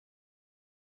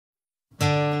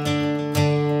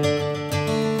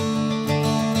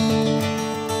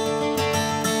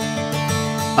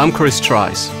I'm Chris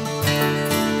Trice.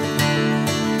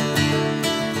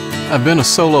 I've been a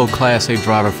solo Class A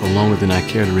driver for longer than I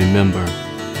care to remember,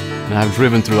 and I've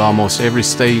driven through almost every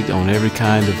state on every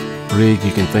kind of rig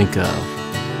you can think of,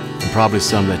 and probably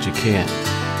some that you can't.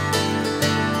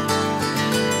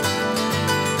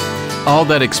 All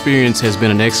that experience has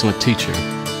been an excellent teacher,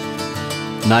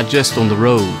 not just on the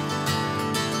road,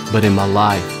 but in my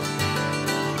life.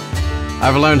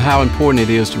 I've learned how important it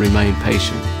is to remain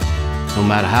patient, no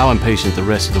matter how impatient the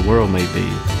rest of the world may be.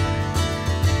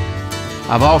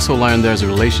 I've also learned there's a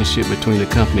relationship between the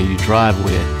company you drive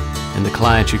with and the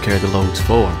client you carry the loads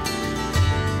for.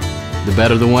 The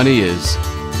better the one is,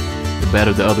 the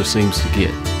better the other seems to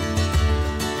get.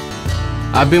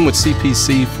 I've been with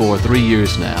CPC for 3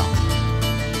 years now.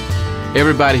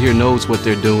 Everybody here knows what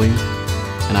they're doing,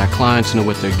 and our clients know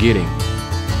what they're getting.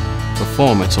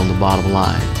 Performance on the bottom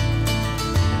line.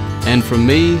 And for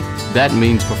me, that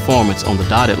means performance on the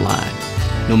dotted line,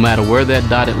 no matter where that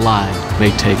dotted line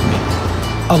may take me.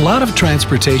 A lot of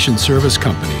transportation service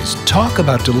companies talk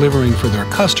about delivering for their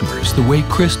customers the way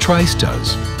Chris Trice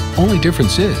does. Only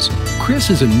difference is, Chris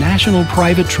is a National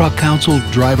Private Truck Council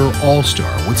Driver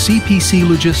All-Star with CPC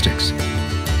Logistics.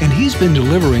 And he's been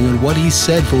delivering on what he's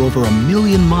said for over 1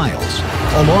 million miles,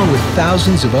 along with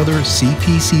thousands of other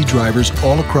CPC drivers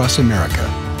all across America.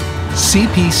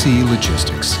 CPC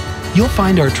Logistics. You'll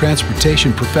find our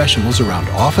transportation professionals around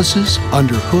offices,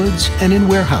 under hoods, and in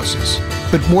warehouses.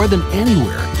 But more than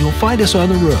anywhere, you'll find us on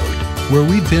the road, where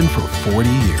we've been for 40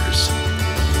 years.